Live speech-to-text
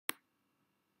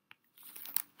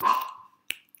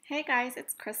Hey guys,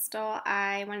 it's Crystal.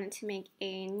 I wanted to make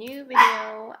a new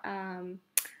video.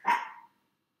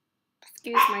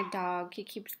 Excuse my dog. He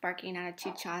keeps barking at a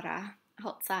chichara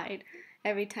outside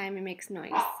every time it makes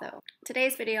noise. So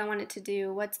today's video I wanted to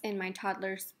do what's in my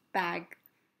toddler's bag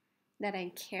that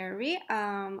I carry.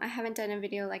 I haven't done a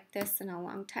video like this in a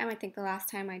long time. I think the last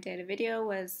time I did a video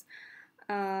was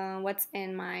what's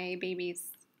in my baby's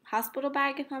hospital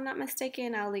bag, if I'm not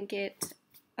mistaken. I'll link it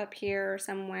up here or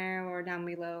somewhere or down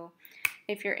below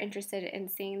if you're interested in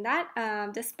seeing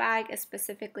that. This bag is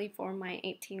specifically for my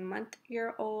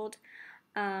 18-month-old.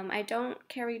 I don't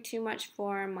carry too much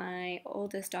for my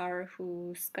oldest daughter,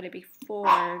 who's going to be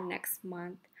 4 next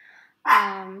month.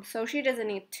 So she doesn't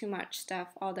need too much stuff,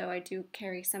 although I do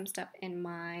carry some stuff in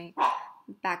my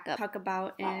backup. Talk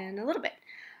about in a little bit.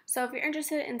 So if you're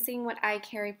interested in seeing what I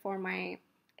carry for my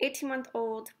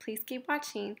 18-month-old, please keep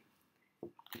watching.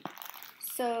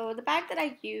 So the bag that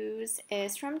I use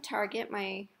is from Target.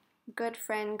 My good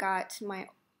friend got my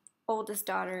oldest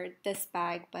daughter this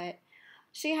bag, but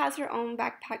she has her own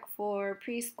backpack for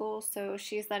preschool, so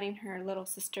she's letting her little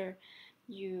sister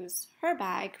use her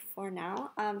bag for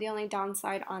now. The only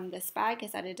downside on this bag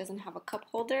is that it doesn't have a cup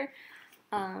holder.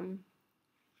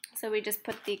 So we just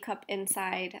put the cup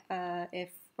inside if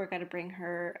we're going to bring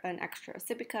her an extra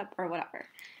sippy cup or whatever.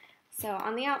 So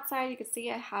on the outside, you can see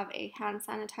I have a hand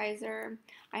sanitizer.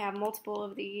 I have multiple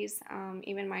of these.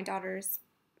 Even my daughter's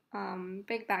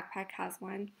big backpack has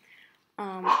one.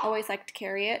 Always like to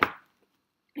carry it.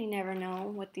 I never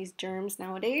know with these germs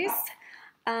nowadays.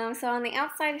 So on the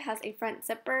outside, it has a front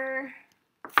zipper.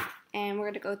 And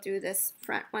we're going to go through this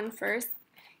front one first.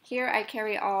 Here I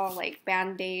carry all like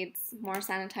Band-Aids, more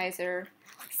sanitizer,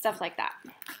 stuff like that.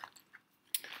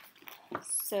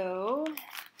 So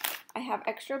I have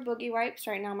extra boogie wipes.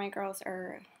 Right now my girls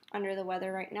are under the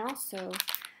weather right now, so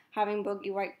having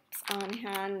boogie wipes on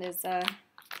hand is a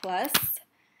plus.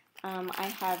 I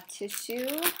have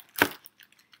tissue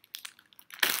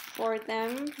for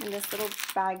them in this little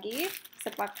baggie,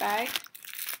 Ziploc bag.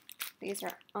 These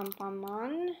are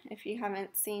Ampamon. If you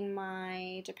haven't seen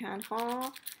my Japan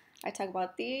haul, I talk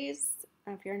about these.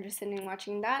 If you're interested in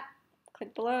watching that,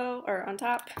 click below or on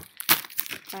top.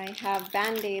 I have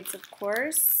Band-Aids, of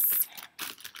course.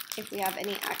 If we have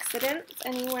any accidents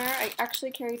anywhere. I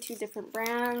actually carry 2 different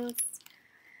brands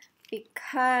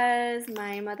because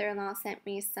my mother-in-law sent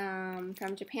me some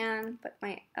from Japan, but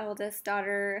my eldest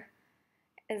daughter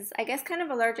is, I guess, kind of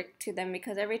allergic to them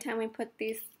because every time we put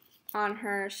these on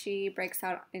her, she breaks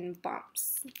out in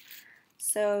bumps.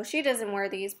 So she doesn't wear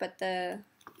these, but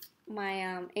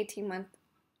my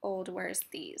 18-month-old wears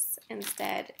these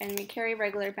instead. And we carry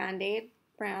regular Band-Aid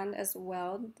brand as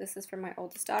well. This is for my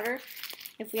oldest daughter.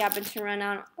 If we happen to run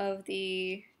out of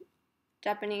the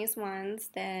Japanese ones,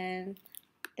 then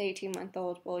the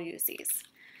 18-month-old will use these.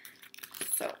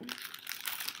 So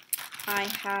I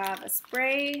have a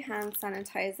spray hand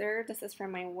sanitizer. This is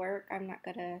from my work. I'm not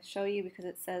going to show you because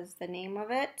it says the name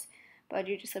of it, but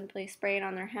you just simply spray it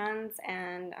on their hands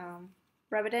and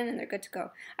rub it in and they're good to go.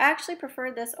 I actually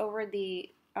prefer this over the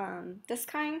this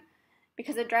kind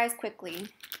because it dries quickly.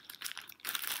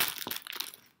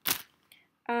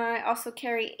 I also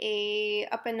carry a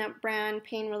Up and Up brand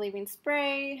pain relieving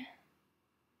spray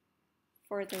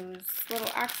for those little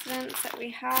accidents that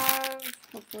we have.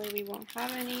 Hopefully we won't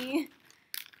have any.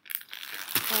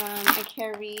 I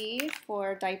carry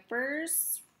for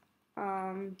diapers,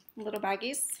 little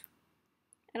baggies.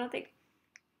 I don't think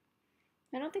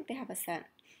they have a scent.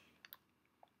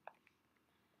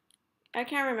 I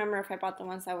can't remember if I bought the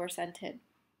ones that were scented.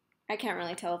 I can't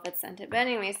really tell if it's scented, but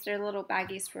anyways, they're little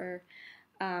baggies for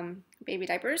baby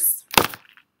diapers,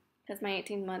 because my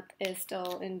 18-month is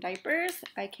still in diapers.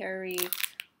 I carry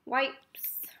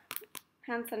wipes,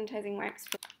 hand sanitizing wipes.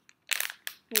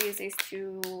 We use these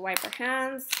to wipe our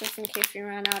hands just in case we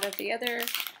run out of the other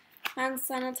hand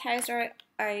sanitizer.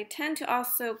 I tend to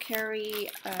also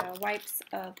carry wipes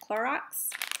of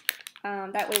Clorox.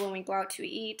 That way when we go out to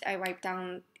eat, I wipe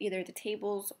down either the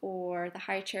tables or the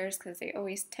high chairs because they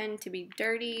always tend to be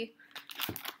dirty.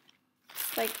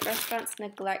 Like restaurants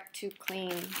neglect to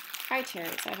clean high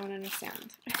chairs. I don't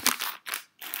understand.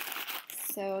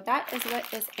 So that is what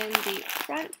is in the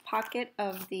front pocket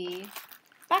of the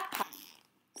backpack.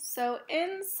 So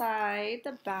inside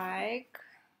the bag,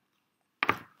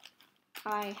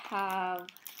 I have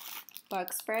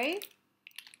bug spray.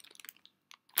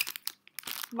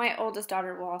 My oldest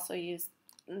daughter will also use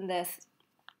this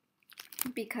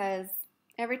because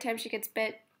every time she gets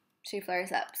bit, she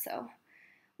flares up. So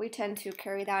we tend to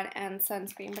carry that and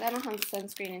sunscreen, but I don't have the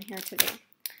sunscreen in here today.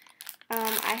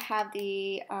 I have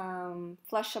the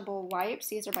flushable wipes.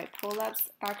 These are by Pull-Ups.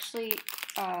 Actually,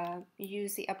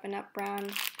 use the Up and Up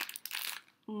brand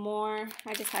more.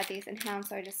 I just had these in hand,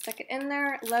 so I just stuck it in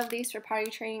there. Love these for potty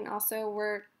training. Also,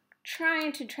 we're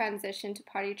trying to transition to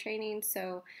potty training,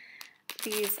 so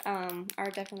these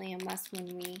are definitely a must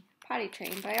when we potty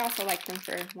train. But I also like them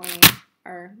for when we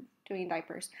are doing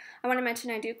diapers. I want to mention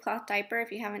I do cloth diaper.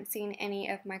 If you haven't seen any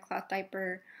of my cloth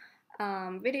diaper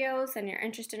videos and you're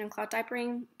interested in cloth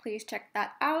diapering, please check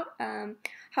that out.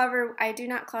 However, I do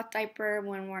not cloth diaper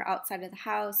when we're outside of the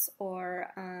house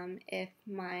or if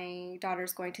my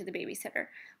daughter's going to the babysitter.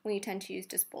 We tend to use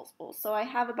disposables. So I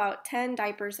have about 10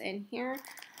 diapers in here.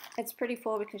 It's pretty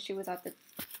full because she was at the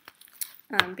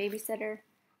babysitter,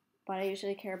 but I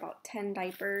usually carry about 10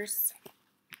 diapers.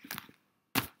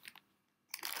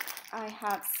 I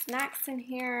have snacks in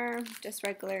here, just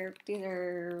regular, these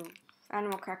are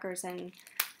animal crackers and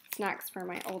snacks for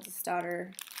my oldest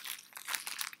daughter.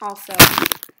 Also,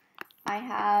 I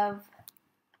have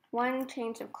one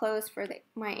change of clothes for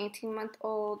my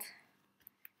 18-month-old.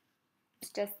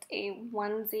 It's just a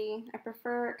onesie. I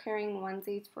prefer carrying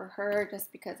onesies for her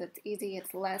just because it's easy.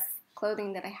 It's less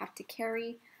clothing that I have to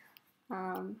carry.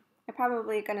 I'm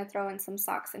probably going to throw in some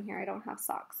socks in here. I don't have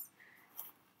socks.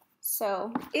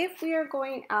 So if we are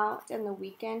going out in the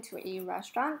weekend to a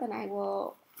restaurant, then I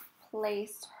will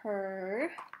place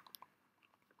her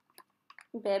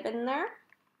bib in there.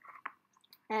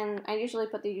 And I usually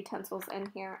put the utensils in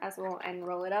here as well and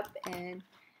roll it up, and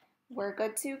we're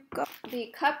good to go.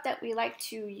 The cup that we like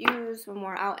to use when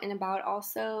we're out and about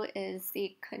also is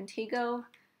the Contigo.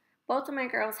 Both of my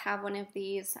girls have one of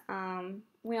these.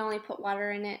 We only put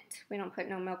water in it. We don't put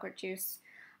no milk or juice.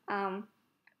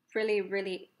 Really,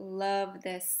 really love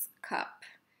this cup.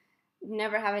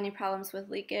 Never have any problems with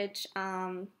leakage.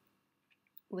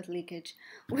 With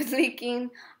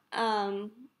leaking.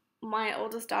 My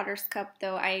oldest daughter's cup,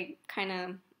 though, I kind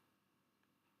of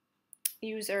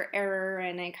user error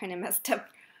and I kind of messed up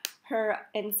her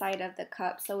inside of the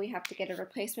cup, so we have to get a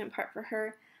replacement part for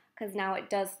her because now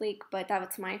it does leak, but that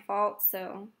was my fault.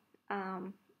 So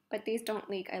but these don't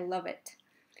leak. I love it.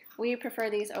 We prefer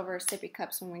these over sippy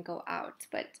cups when we go out,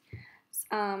 but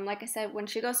like I said, when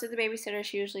she goes to the babysitter,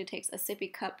 she usually takes a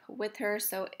sippy cup with her,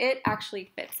 so it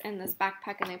actually fits in this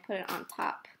backpack, and I put it on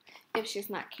top if she's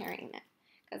not carrying it,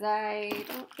 because I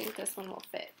don't think this one will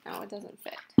fit. No, it doesn't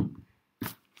fit.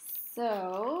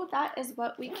 So that is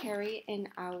what we carry in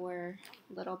our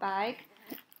little bag.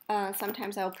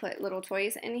 Sometimes I'll put little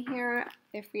toys in here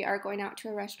if we are going out to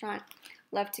a restaurant.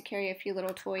 Love to carry a few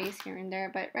little toys here and there,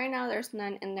 but right now there's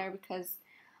none in there because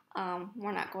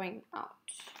we're not going out.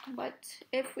 But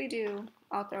if we do,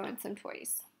 I'll throw in some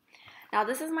toys. Now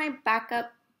this is my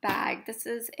backup bag. This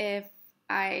is if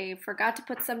I forgot to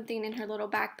put something in her little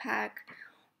backpack,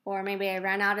 or maybe I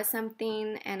ran out of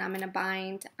something and I'm in a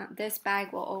bind. This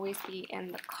bag will always be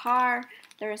in the car.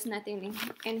 There is nothing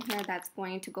in here that's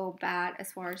going to go bad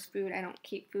as far as food. I don't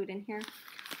keep food in here.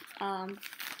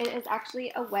 It is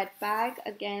actually a wet bag.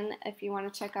 Again, if you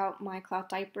want to check out my cloth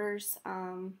diapers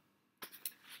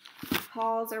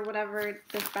hauls or whatever,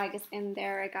 this bag is in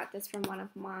there. I got this from one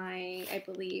of my, I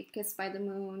believe, Kiss by the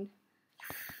Moon.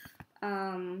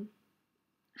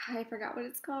 I forgot what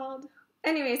it's called.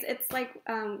 Anyways, it's like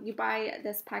you buy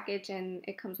this package and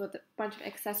it comes with a bunch of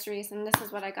accessories, and this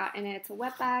is what I got in it. It's a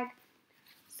wet bag.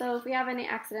 So if we have any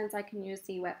accidents, I can use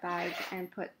the wet bag and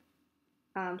put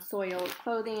soiled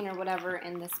clothing or whatever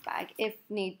in this bag if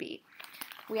need be.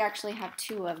 We actually have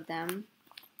 2 of them.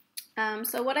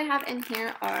 So what I have in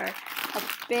here are a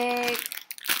big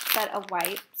set of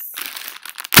wipes.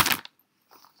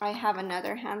 I have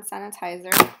another hand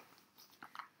sanitizer.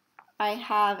 I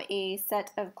have a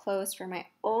set of clothes for my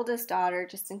oldest daughter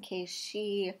just in case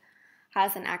she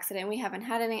has an accident. We haven't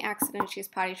had any accidents. She's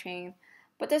potty trained.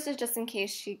 But this is just in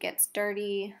case she gets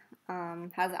dirty,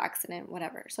 has an accident,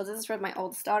 whatever. So this is for my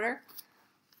oldest daughter.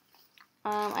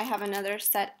 I have another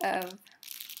set of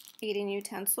eating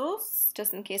utensils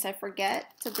just in case I forget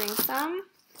to bring some.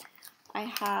 I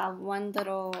have one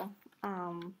little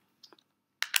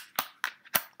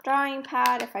drawing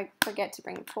pad. If I forget to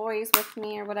bring toys with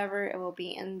me or whatever, it will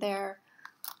be in there.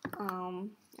 I'll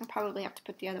probably have to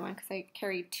put the other one because I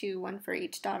carry 2, one for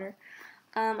each daughter.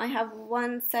 I have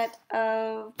one set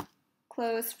of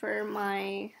clothes for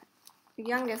my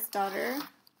youngest daughter.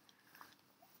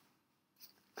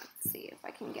 Let's see if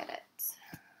I can get it.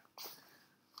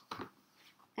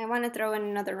 I want to throw in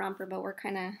another romper, but we're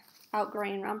kind of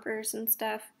outgrowing rompers and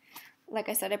stuff. Like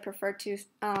I said, I prefer to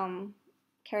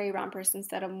carry rompers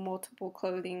instead of multiple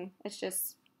clothing. It's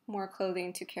just more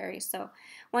clothing to carry. So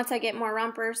once I get more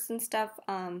rompers and stuff,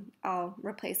 I'll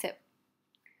replace it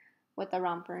with a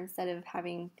romper instead of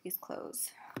having these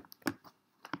clothes.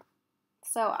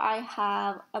 So I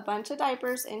have a bunch of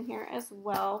diapers in here as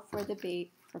well for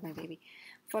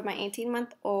my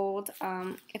 18-month-old.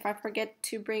 If I forget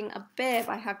to bring a bib,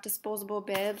 I have disposable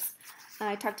bibs.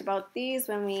 I talked about these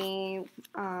when we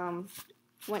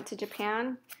went to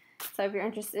Japan. So if you're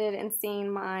interested in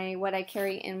seeing what I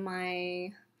carry in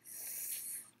my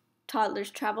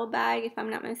toddler's travel bag, if I'm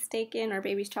not mistaken, or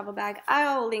baby's travel bag,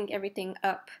 I'll link everything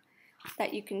up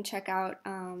that you can check out.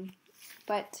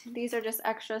 But these are just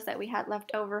extras that we had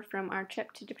left over from our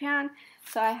trip to Japan.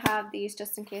 So I have these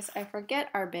just in case I forget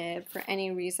our bib for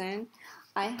any reason.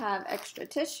 I have extra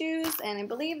tissues, and I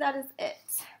believe that is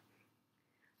it.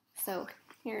 So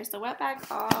here's the wet bag,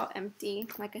 all empty.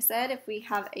 Like I said, if we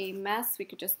have a mess, we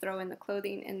could just throw in the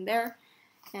clothing in there,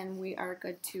 and we are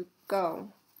good to go.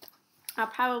 I'll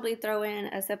probably throw in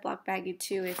a Ziploc baggie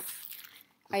too if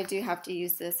I do have to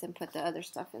use this and put the other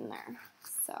stuff in there.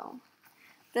 So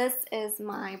this is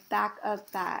my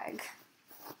backup bag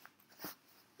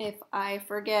if I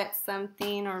forget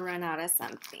something or run out of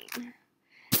something.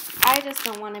 I just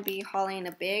don't want to be hauling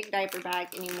a big diaper bag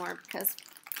anymore because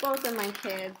both of my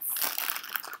kids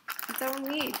don't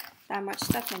need that much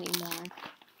stuff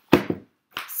anymore.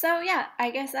 So yeah,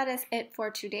 I guess that is it for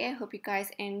today. I hope you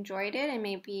guys enjoyed it, and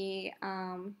maybe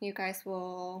you guys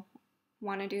will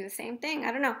want to do the same thing.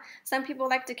 I don't know. Some people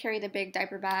like to carry the big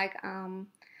diaper bag.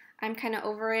 I'm kind of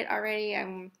over it already.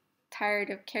 I'm tired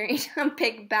of carrying a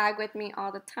big bag with me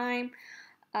all the time.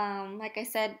 Like I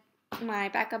said, my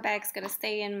backup bag's going to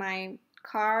stay in my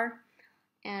car,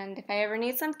 and if I ever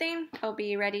need something, I'll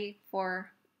be ready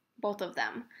for both of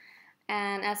them.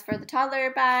 And as for the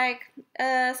toddler bag,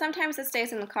 sometimes it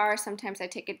stays in the car, sometimes I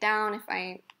take it down if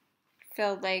I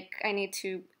feel like I need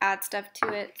to add stuff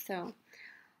to it. So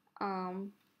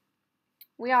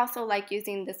we also like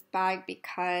using this bag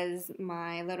because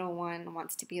my little one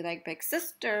wants to be like big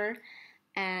sister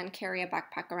and carry a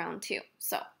backpack around too.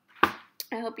 So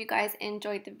I hope you guys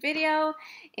enjoyed the video.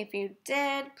 If you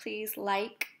did, please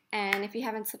like. And if you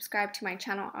haven't subscribed to my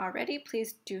channel already,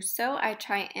 please do so. I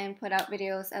try and put out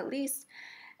videos at least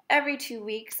every 2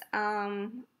 weeks. I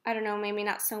don't know, maybe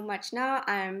not so much now.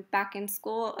 I'm back in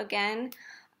school again,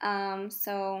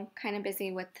 so kind of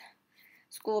busy with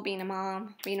school, being a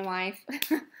mom, being a wife,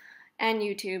 and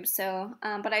YouTube. So,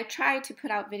 but I try to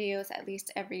put out videos at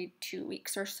least every 2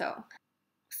 weeks or so.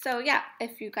 So yeah,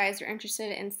 if you guys are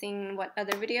interested in seeing what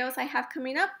other videos I have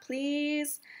coming up,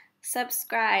 please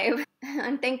subscribe.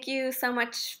 And thank you so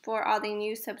much for all the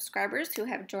new subscribers who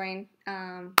have joined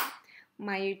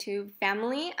my YouTube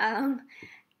family.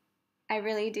 I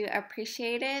really do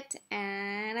appreciate it,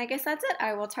 and I guess that's it.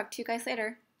 I will talk to you guys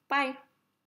later. Bye.